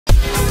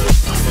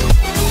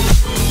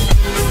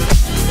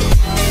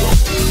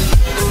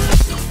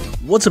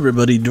What's up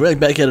everybody, Direct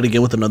back at it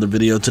again with another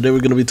video. Today we're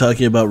going to be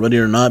talking about Ready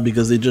or Not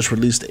because they just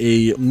released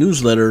a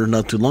newsletter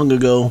not too long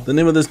ago. The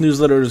name of this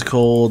newsletter is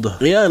called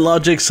AI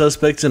Logic,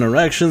 Suspects,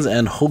 Interactions,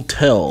 and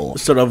Hotel.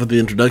 Let's start off with the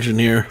introduction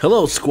here.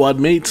 Hello squad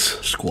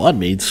mates. Squad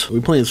mates? Are we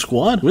playing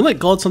squad? We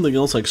call it something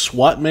else like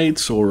SWAT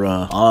mates or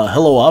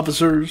hello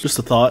officers. Just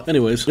a thought.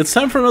 Anyways, it's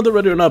time for another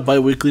Ready or Not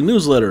bi-weekly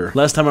newsletter.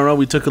 Last time around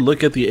we took a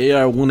look at the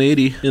AR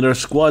 180 in our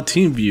squad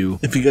team view.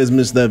 If you guys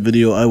missed that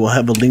video, I will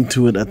have a link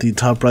to it at the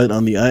top right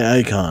on the eye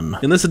icon.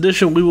 In this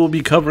edition, we will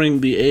be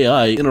covering the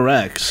AI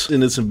interacts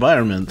in its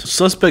environment,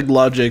 suspect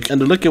logic, and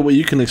to look at what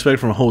you can expect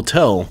from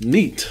Hotel.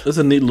 Neat. That's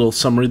a neat little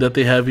summary that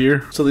they have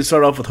here. So they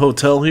start off with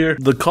Hotel here.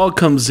 The call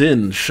comes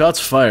in, shots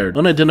fired,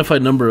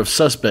 unidentified number of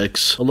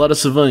suspects, a lot of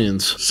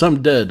civilians,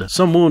 some dead,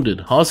 some wounded,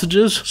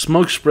 hostages,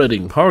 smoke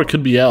spreading, power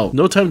could be out,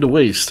 no time to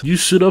waste. You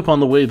suit up on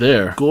the way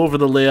there. Go over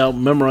the layout,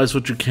 memorize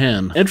what you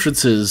can.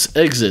 Entrances,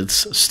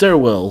 exits,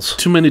 stairwells,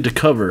 too many to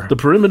cover. The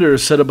perimeter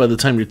is set up by the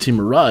time your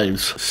team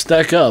arrives.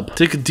 Stack up,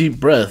 take a deep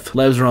breath,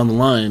 lives are on the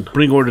line,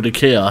 bring order to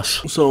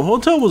chaos. So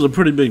Hotel was a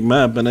pretty big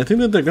map, and I think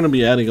that they're going to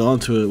be adding on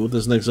to it with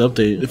this next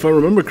update. If I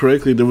remember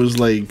correctly, there was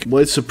like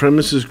white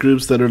supremacist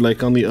groups that are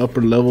like on the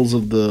upper levels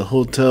of the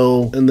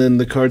hotel, and then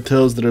the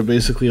cartels that are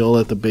basically all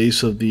at the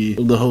base of the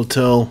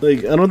hotel.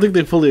 Like, I don't think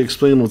they fully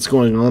explain what's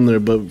going on there,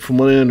 but from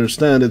what I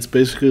understand, it's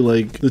basically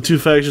like the two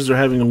factions are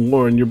having a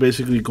war, and you're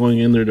basically going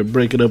in there to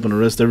break it up and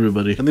arrest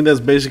everybody. I think that's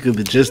basically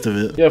the gist of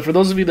it. Yeah, for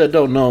those of you that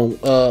don't know,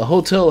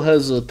 Hotel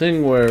has a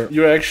thing where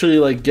you're actually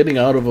like getting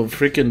out of a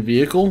freaking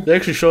vehicle. They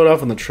actually show it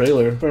off in the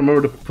trailer. If I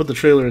remember to put the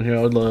trailer in here,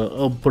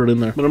 I'll put it in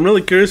there. But I'm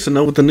really curious to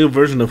know what the new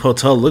version of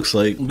Hotel looks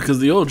like, because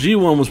the OG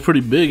one was pretty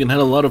big and had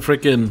a lot of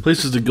freaking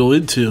places to go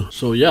into.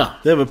 So yeah,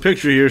 they have a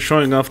picture here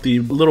showing off the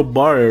little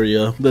bar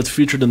area that's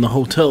featured in the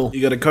hotel.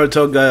 You got a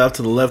cartel guy off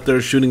to the left there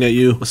shooting at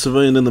you, a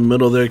civilian in the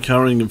middle there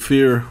cowering in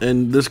fear,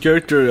 and this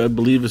character I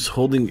believe is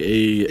holding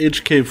a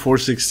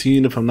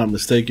HK-416 if I'm not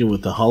mistaken,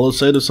 with a hollow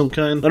sight of some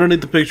kind.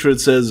 Underneath the picture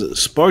it says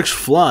sparks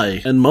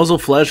fly and muzzle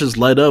flashes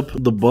light up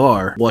the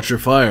bar. Watch your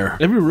fire.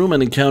 Every room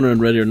and encounter in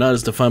Ready or Not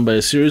is defined by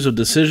a series of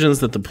decisions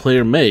that the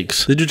player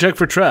makes. Did you check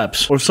for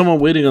traps or someone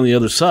waiting on the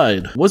other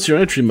side? What's your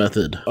entry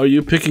method? Are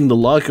you picking the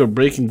lock or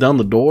breaking down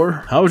the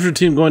door? How is your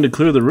team going to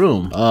clear the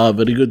room?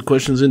 Very good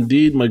questions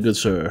indeed, my good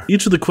sir.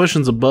 Each of the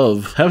questions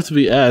above have to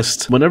be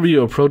asked whenever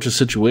you approach a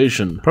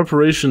situation.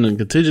 Preparation and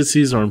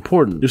contingencies are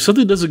important. If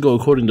something doesn't go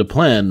according to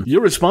plan,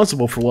 you're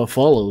responsible for what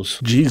follows.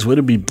 Jeez, way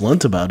to be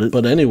blunt about it.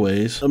 But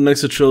anyways, up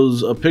next it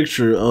shows a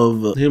picture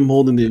of him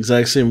holding the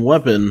exact same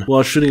weapon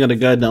while shooting at a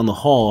guy down the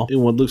hall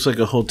in what looks like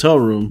a hotel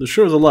room. There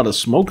sure is a lot of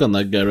smoke on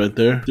that guy right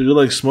there. Did you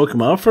like smoke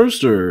him out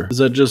first, or is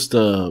that just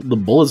the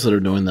bullets that are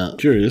doing that?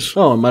 Curious.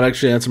 Oh, I might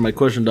actually answer my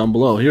question down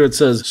below. Here it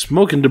says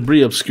smoke and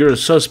debris obscure a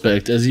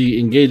suspect as he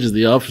engages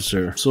the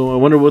officer. So I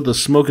wonder what the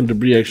smoke and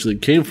debris actually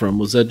came from.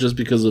 Was that just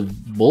because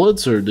of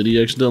bullets, or did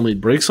he accidentally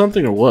break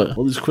something, or what?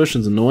 All these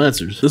questions and no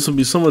answers. This would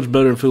be so much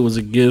better if it was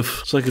a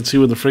GIF so I could see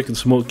where the freaking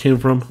smoke came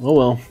from. Oh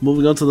well.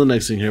 Moving on to the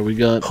next thing here, we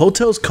got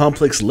Hotel's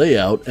complex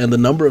layout and the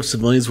number of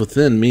civilians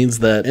within means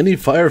that any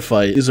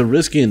firefight is a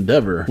risky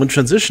endeavor when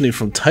transitioning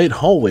from tight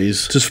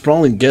hallways to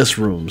sprawling guest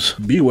rooms.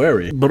 Be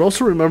wary, but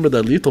also remember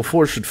that lethal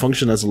force should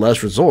function as a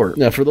last resort.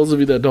 Now, for those of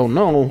you that don't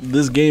know,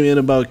 this game ain't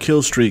about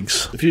kill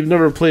streaks. If you've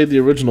never played the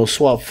original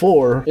SWAT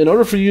 4, in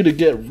order for you to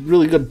get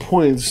really good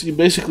points, you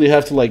basically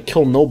have to like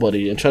kill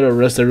nobody and try to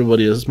arrest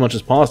everybody as much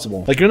as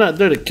possible. Like, you're not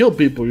there to kill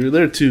people, you're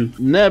there to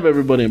nab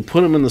everybody and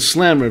put them in the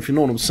slammer, if you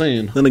know what I'm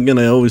saying. Then again,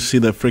 I always see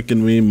that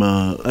freaking meme,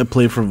 I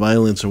play for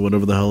violence or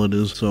whatever the hell it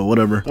is, so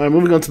whatever. Alright,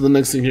 moving on to the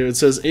next thing here. It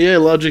says AI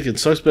logic and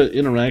suspect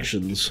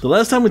interactions. The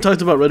last time we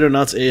talked about Ready or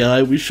Not's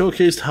AI, we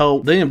showcased how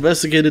they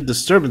investigated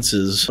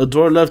disturbances. A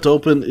door left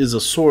open is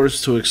a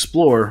source to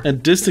explore,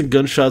 and distant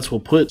gunshots will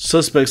put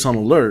suspects on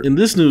alert. In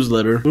this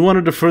newsletter, we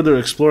wanted to further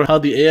explore how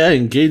the AI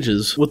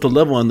engages with the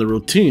level and the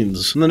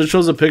routines. And then it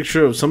shows a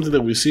picture of something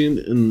that we've seen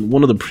in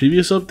one of the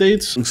previous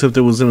updates, except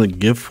it was in a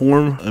GIF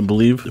form, I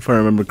believe, if I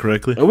remember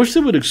correctly. I wish they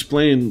would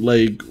explain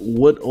like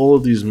what all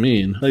of these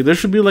mean. Like, there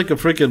should be like a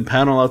freaking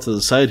panel out to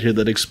the side here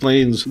that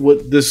explains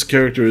what this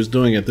character is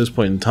doing at this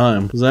point in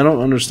time, because I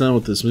don't understand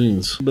what this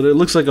means. But it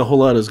looks like a whole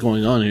lot is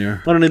going on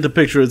here. Underneath the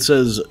picture it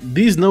says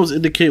these nodes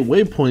indicate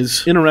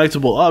waypoints,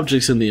 interactable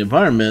objects in the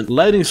environment,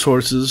 lighting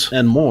sources,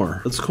 and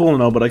more. That's cool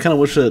and all, but I kind of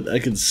wish that I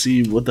could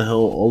see what the hell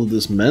all of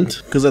this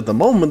meant, because at the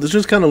moment this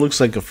just kind of looks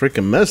like a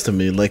freaking mess to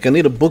me. Like, I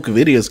need a book of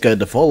idiots guide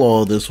to follow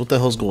all of this. What the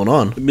hell's going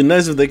on? It'd be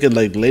nice if they could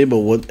like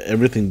label what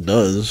everything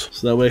does,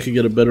 so that way I could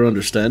get a better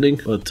understanding.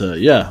 But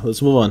yeah,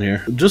 let's move on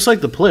here. Just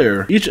like the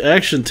player, each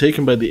action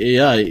taken by the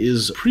AI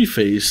is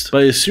prefaced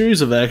by a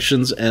series of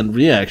actions and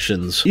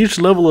reactions. Each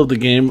level of the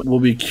game will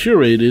be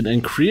curated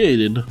and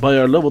created by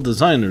our level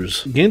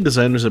designers, game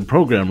designers, and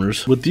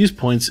programmers with these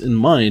points in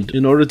mind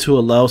in order to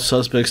allow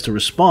suspects to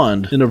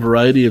respond in a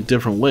variety of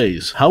different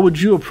ways. How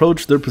would you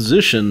approach their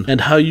position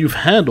and how you've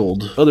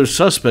handled other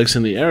suspects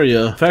in the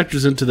area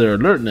factors into their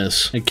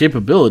alertness and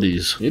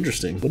capabilities.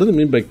 Interesting. What do they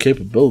mean by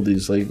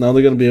capabilities? Like, now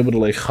they're gonna be able to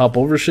like hop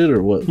over shit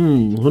or what?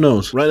 Who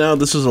knows? Right now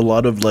this is a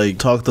lot of like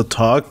talk the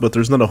talk, but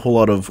there's not a whole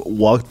lot of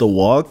walk the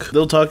walk.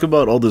 They'll talk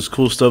about all this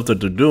cool stuff that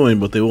they're doing,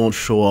 but they won't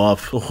show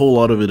off a whole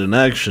lot of it in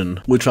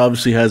action, which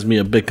obviously has me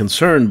a bit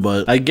concerned,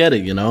 but I get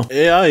it, you know?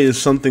 AI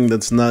is something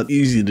that's not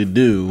easy to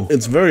do.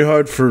 It's very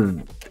hard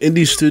for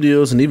indie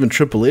studios and even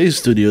AAA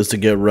studios to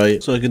get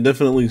right, so I can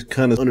definitely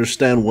kind of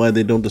understand why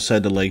they don't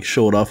decide to like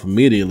show it off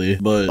immediately,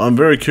 but I'm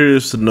very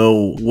curious to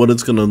know what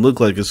it's gonna look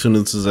like as soon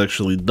as it's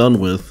actually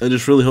done with. I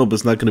just really hope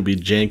it's not gonna be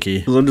janky,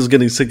 because I'm just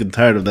getting sick and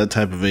tired of that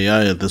type of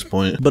AI at this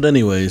point. But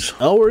anyways,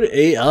 our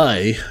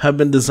AI have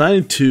been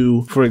designed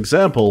to, for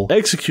example,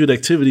 execute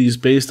activities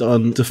based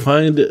on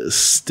defined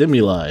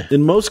stimuli.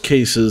 In most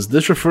cases,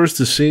 this refers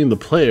to seeing the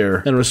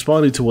player and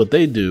responding to what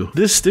they do.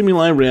 This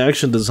stimuli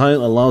reaction design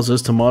allows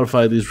us to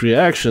modify these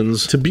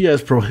reactions to be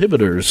as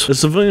prohibitors. A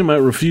civilian might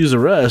refuse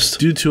arrest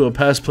due to a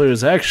past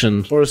player's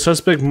action, or a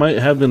suspect might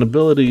have an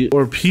ability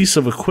or piece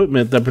of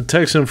equipment that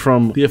protects him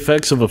from the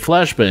effects of a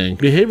flashbang.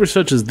 Behaviors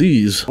such as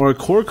these are a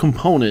core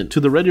component to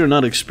the Ready or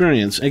Not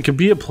experience and can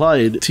be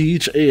applied to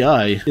each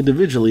AI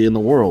individually in the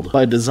world.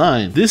 By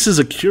design, this is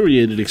a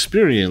curated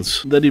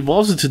experience that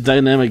evolves into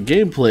dynamic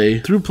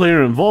gameplay through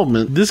player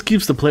involvement. This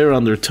keeps the player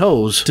on their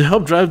toes to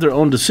help drive their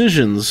own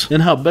decisions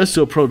and how best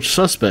to approach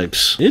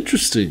suspects.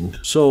 Interesting.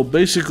 So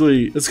basically,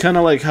 it's kind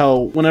of like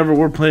how whenever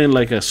we're playing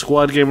like a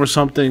SWAT game or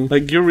something,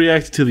 like you're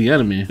reacting to the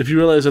enemy. If you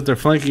realize that they're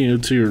flanking you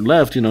to your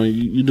left, you know,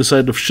 you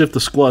decide to shift the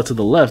squad to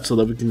the left so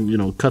that we can, you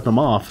know, cut them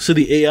off. So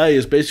the AI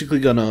is basically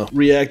gonna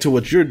react to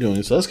what you're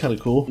doing, so that's kind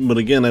of cool. But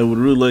again, I would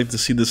really like to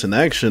see this in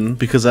action,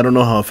 because I don't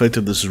know how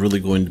effective this is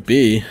really going to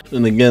be.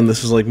 And again,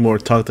 this is like more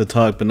talk to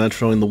talk, but not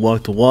showing the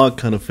walk to walk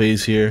kind of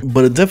phase here.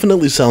 But it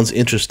definitely sounds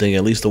interesting,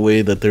 at least the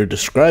way that they're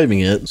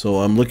describing it. So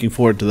I'm looking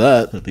forward to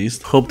that, at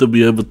least. Hope they'll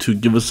be able to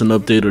give us an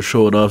update or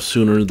show it off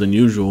sooner than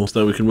usual so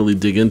that we can really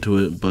dig into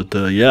it. But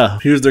yeah,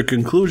 here's their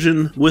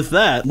conclusion. With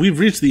that, we've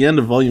reached the end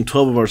of volume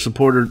 12 of our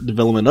supporter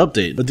development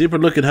update. A deeper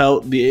look at how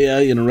the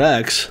AI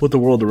interacts with the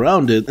world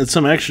around it, and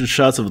some action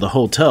shots of the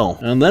hotel.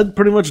 And that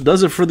pretty much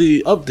does it for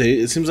the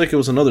update. It seems like it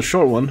was another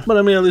short one, but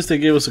I mean, at least they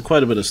gave us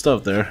quite a bit of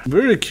stuff there.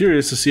 Very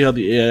curious to see how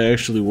the AI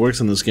actually works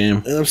in this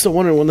game, and I'm still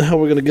wondering when the hell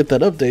we're gonna get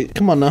that update.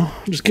 Come on now,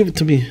 just give it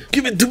to me.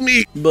 Give it to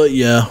me! But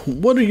yeah,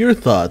 what are your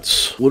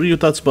thoughts? What are your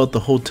thoughts about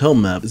the hotel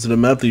map? Is it a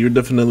map that you're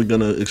definitely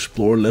gonna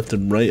explore left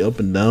and right, up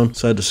and down,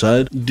 side to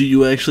side? Do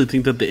you actually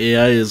think that the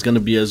AI is going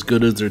to be as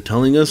good as they're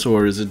telling us,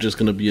 or is it just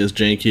going to be as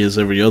janky as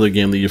every other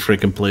game that you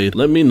freaking played?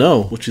 Let me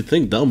know what you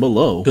think down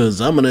below,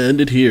 because I'm going to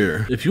end it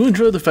here. If you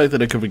enjoyed the fact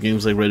that I cover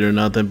games like Ready or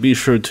Not, then be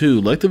sure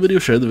to like the video,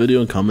 share the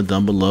video, and comment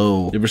down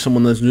below. If you're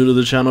someone that's new to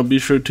the channel, be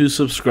sure to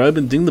subscribe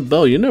and ding the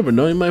bell. You never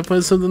know, you might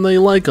find something that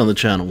you like on the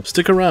channel.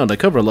 Stick around, I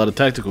cover a lot of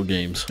tactical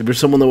games. If you're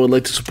someone that would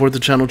like to support the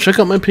channel, check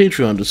out my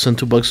Patreon. Just send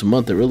 $2 a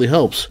month, it really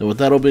helps. And with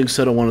that all being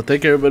said, I want to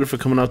thank everybody for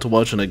coming out to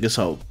watch, and I guess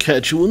I'll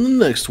catch you in the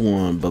next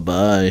one. Bye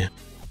bye.